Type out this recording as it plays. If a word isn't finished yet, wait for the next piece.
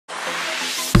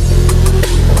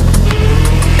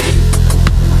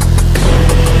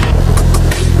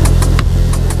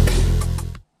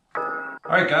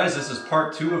Alright guys, this is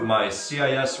part 2 of my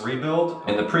CIS rebuild.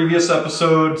 In the previous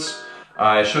episodes,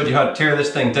 I showed you how to tear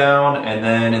this thing down, and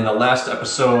then in the last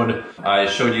episode, I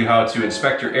showed you how to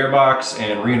inspect your airbox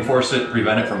and reinforce it,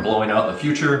 prevent it from blowing out in the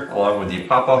future, along with the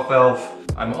pop-off valve.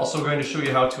 I'm also going to show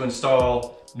you how to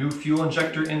install new fuel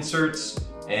injector inserts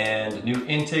and new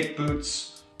intake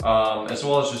boots, as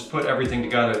well as just put everything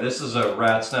together. This is a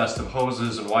rat's nest of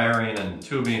hoses and wiring and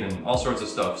tubing and all sorts of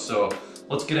stuff, so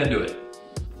let's get into it.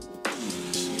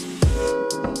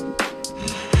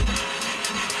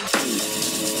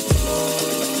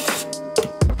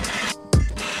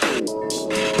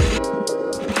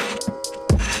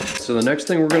 So the next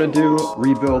thing we're going to do,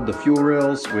 rebuild the fuel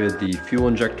rails with the fuel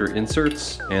injector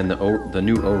inserts and the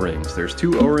new O-rings. There's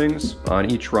 2 O-rings on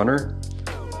each runner.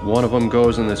 One of them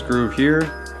goes in this groove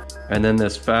here, and then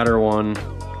this fatter one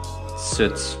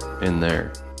sits in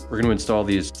there. We're going to install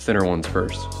these thinner ones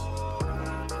first.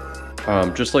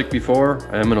 Just like before,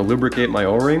 I'm going to lubricate my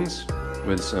O-rings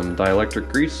with some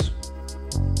dielectric grease.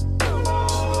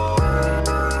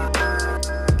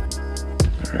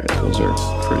 Alright, those are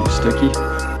pretty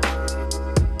sticky.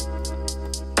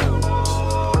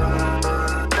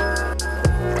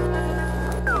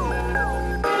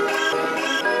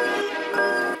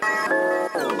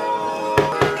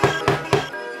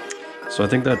 So I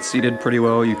think that's seated pretty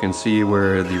well. You can see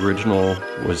where the original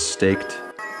was staked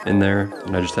in there,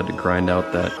 and I just had to grind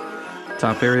out that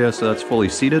top area, so that's fully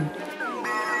seated.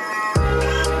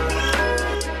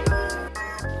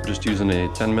 Just using a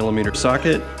 10mm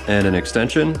socket and an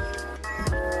extension.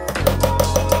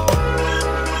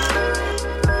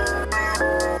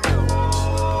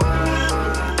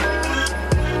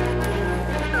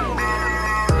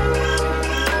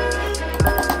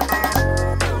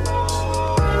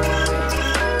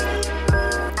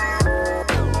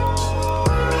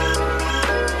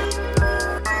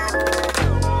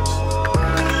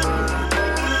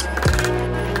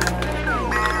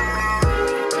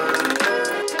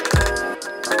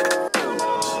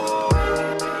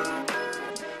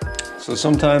 So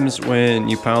sometimes when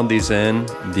you pound these in,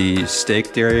 the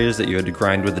staked areas that you had to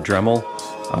grind with the Dremel,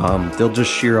 they'll just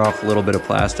shear off a little bit of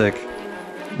plastic.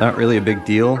 Not really a big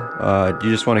deal. You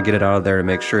just want to get it out of there to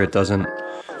make sure it doesn't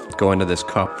go into this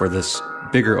cup where this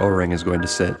bigger O-ring is going to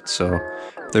sit. So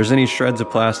if there's any shreds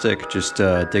of plastic, just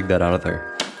dig that out of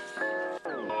there.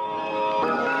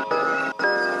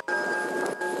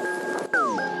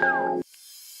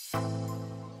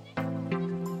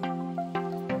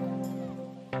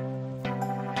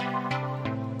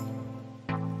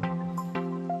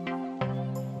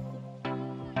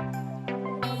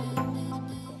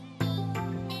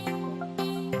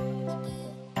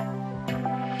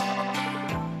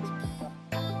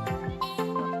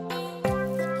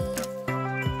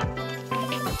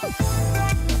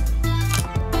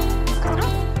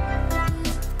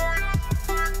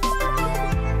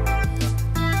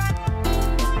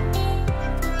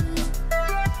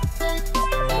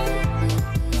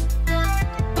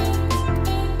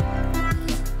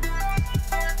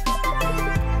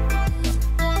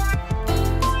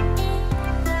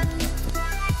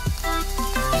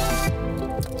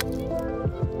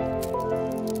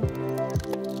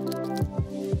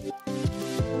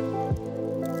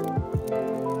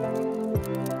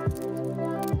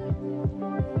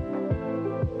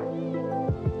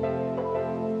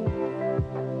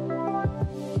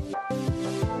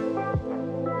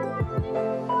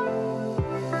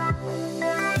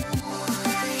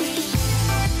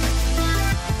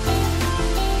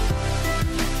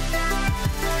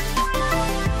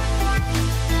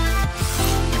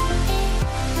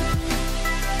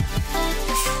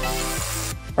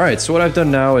 Alright, so what I've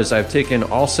done now is I've taken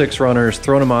all 6 runners,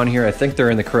 thrown them on here, I think they're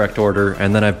in the correct order,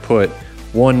 and then I've put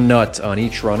 1 nut on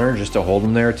each runner just to hold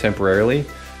them there temporarily.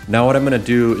 Now what I'm going to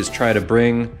do is try to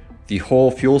bring the whole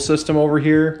fuel system over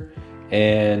here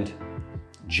and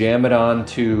jam it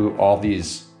onto all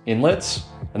these inlets.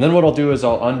 And then what I'll do is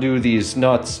I'll undo these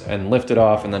nuts and lift it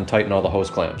off and then tighten all the hose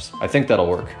clamps. I think that'll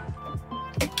work.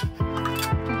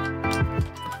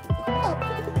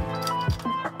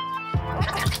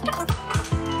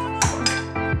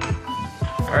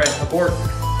 All right, abort.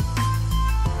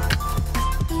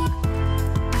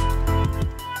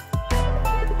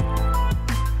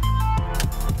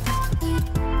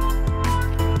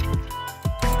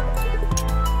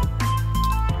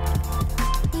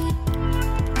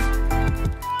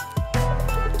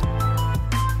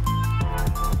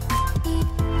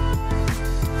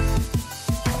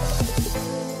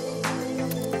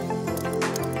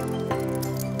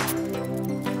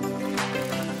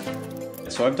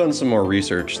 So I've done some more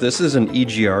research. This is an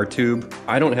EGR tube.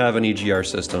 I don't have an EGR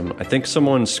system. I think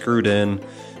someone screwed in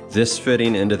this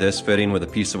fitting into this fitting with a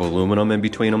piece of aluminum in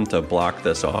between them to block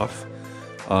this off.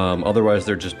 Otherwise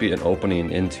there'd just be an opening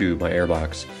into my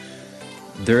airbox.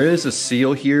 There is a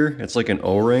seal here. It's like an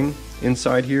O-ring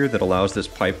inside here that allows this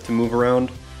pipe to move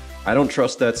around. I don't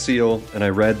trust that seal, and I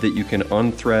read that you can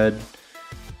unthread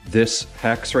this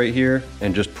hex right here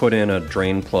and just put in a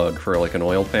drain plug for like an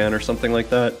oil pan or something like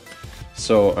that.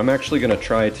 So I'm actually gonna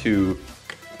try to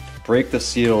break the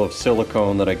seal of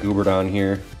silicone that I goobered on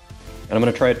here, and I'm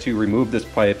gonna try to remove this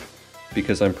pipe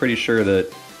because I'm pretty sure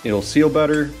that it'll seal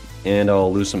better and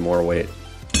I'll lose some more weight.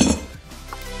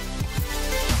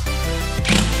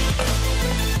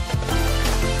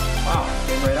 Wow,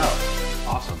 came right out.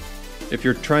 Awesome. If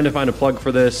you're trying to find a plug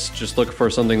for this, just look for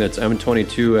something that's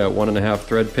M22 at 1.5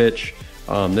 thread pitch.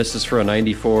 This is for a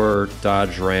 94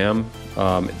 Dodge Ram.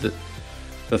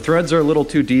 The threads are a little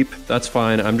too deep. That's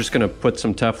fine. I'm just gonna put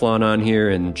some Teflon on here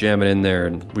and jam it in there,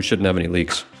 and we shouldn't have any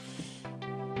leaks.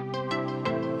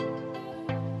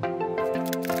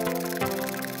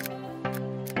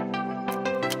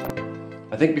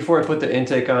 I think before I put the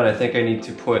intake on, I think I need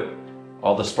to put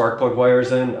all the spark plug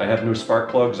wires in. I have new spark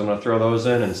plugs. I'm gonna throw those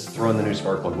in and throw in the new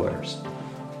spark plug wires.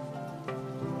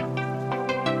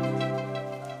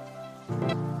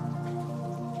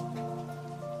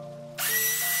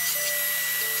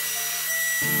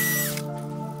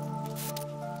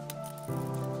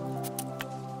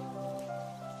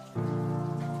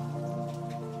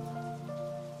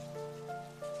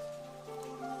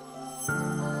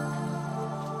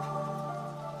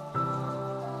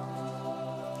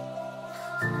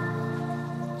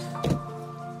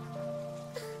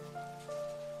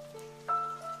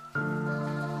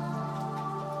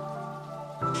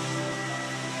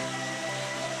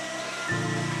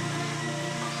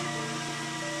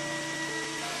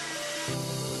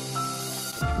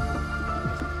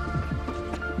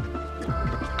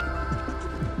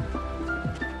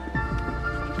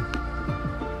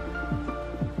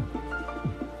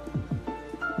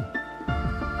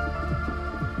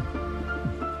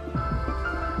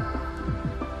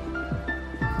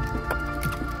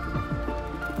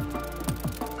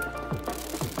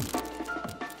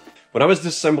 When I was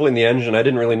disassembling the engine, I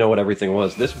didn't really know what everything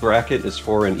was. This bracket is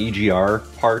for an EGR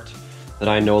part that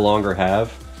I no longer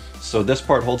have. So this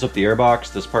part holds up the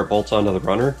airbox, this part bolts onto the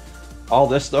runner. All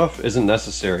this stuff isn't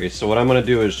necessary. So what I'm gonna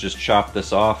do is just chop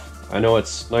this off. I know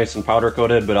it's nice and powder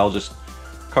coated, but I'll just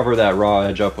cover that raw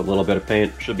edge up with a little bit of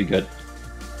paint. Should be good.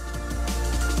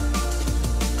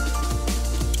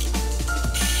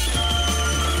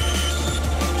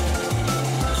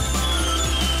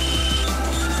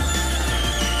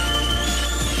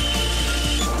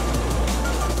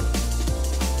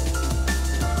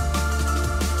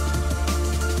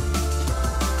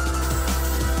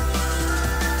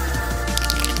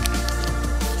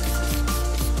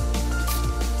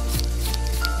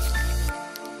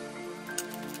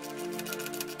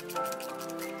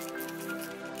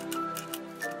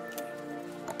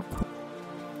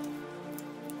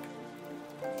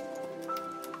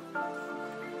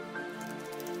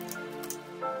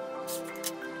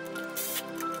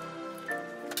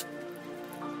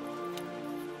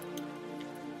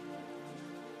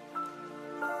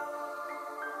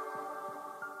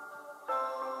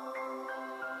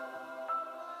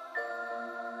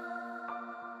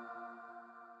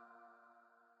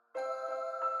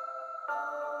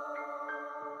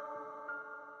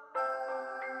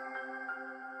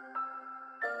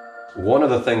 One of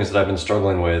the things that I've been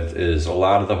struggling with is a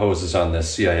lot of the hoses on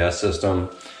this CIS system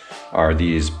are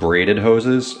these braided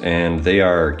hoses, and they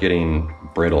are getting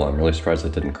brittle. I'm really surprised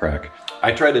it didn't crack.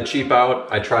 I tried to cheap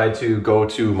out. I tried to go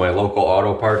to my local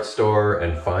auto parts store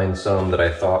and find some that I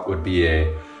thought would be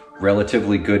a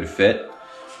relatively good fit.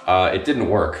 It didn't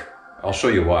work. I'll show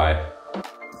you why.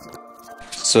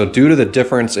 So due to the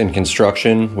difference in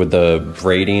construction with the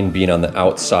braiding being on the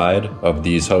outside of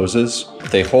these hoses,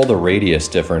 they hold a radius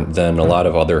different than a lot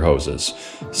of other hoses.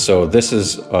 So this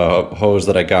is a hose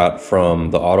that I got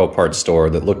from the auto parts store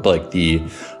that looked like the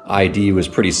ID was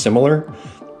pretty similar,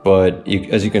 but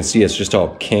as you can see, it's just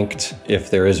all kinked. If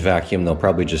there is vacuum, they'll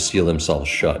probably just seal themselves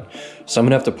shut. So I'm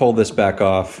gonna have to pull this back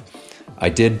off. I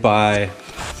did buy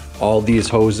all these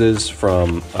hoses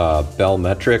from Bell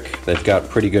Metric. They've got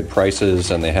pretty good prices,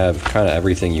 and they have kind of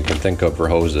everything you can think of for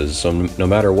hoses. So no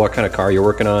matter what kind of car you're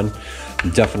working on,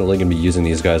 I'm definitely gonna be using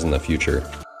these guys in the future.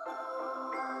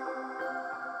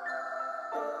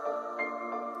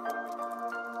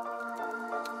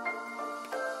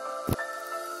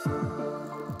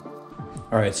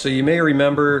 All right, so you may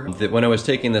remember that when I was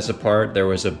taking this apart, there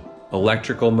was a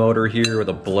electrical motor here with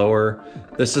a blower.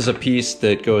 This is a piece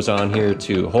that goes on here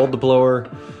to hold the blower.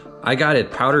 I got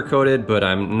it powder coated, but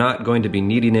I'm not going to be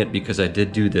needing it because I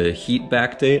did do the heat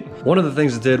backdate. One of the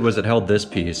things it did was it held this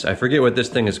piece. I forget what this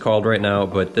thing is called right now,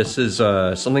 but this is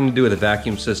something to do with the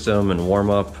vacuum system and warm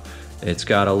up. It's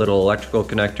got a little electrical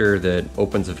connector that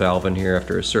opens a valve in here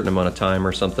after a certain amount of time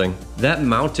or something. That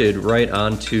mounted right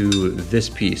onto this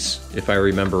piece, if I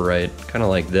remember right, kind of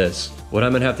like this. What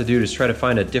I'm gonna have to do is try to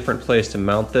find a different place to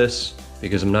mount this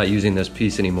because I'm not using this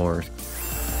piece anymore.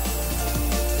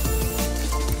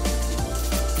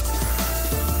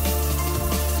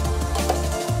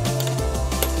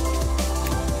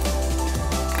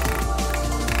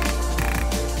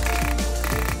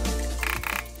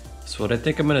 So what I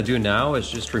think I'm gonna do now is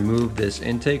just remove this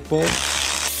intake bolt.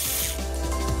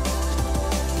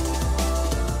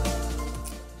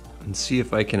 And see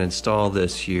if I can install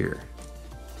this here.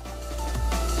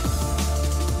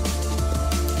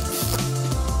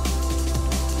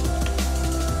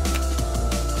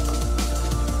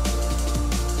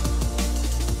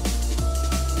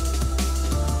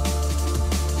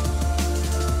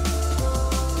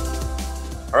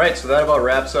 Alright, so that about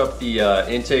wraps up the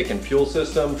intake and fuel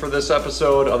system for this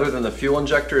episode. Other than the fuel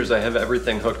injectors, I have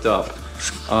everything hooked up.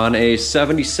 On a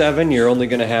 77, you're only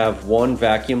going to have one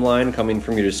vacuum line coming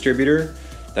from your distributor.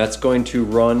 That's going to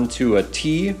run to a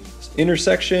T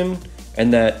intersection,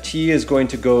 and that T is going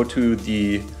to go to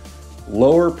the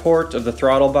lower port of the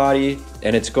throttle body,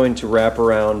 and it's going to wrap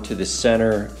around to the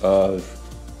center of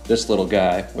this little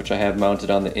guy, which I have mounted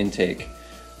on the intake.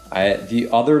 The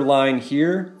other line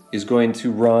here is going to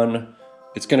run,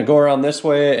 it's going to go around this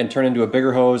way and turn into a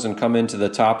bigger hose and come into the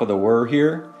top of the whir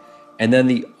here. And then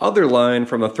the other line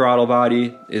from the throttle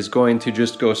body is going to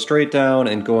just go straight down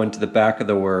and go into the back of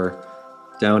the whir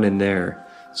down in there.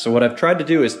 So what I've tried to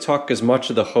do is tuck as much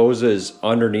of the hoses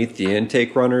underneath the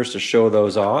intake runners to show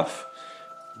those off.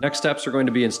 Next steps are going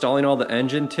to be installing all the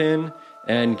engine tin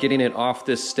and getting it off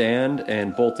this stand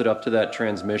and bolted up to that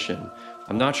transmission.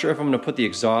 I'm not sure if I'm going to put the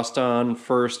exhaust on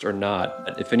first or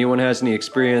not. If anyone has any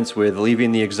experience with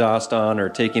leaving the exhaust on or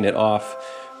taking it off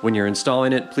when you're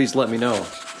installing it, please let me know.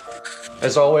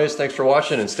 As always, thanks for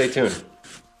watching and stay tuned.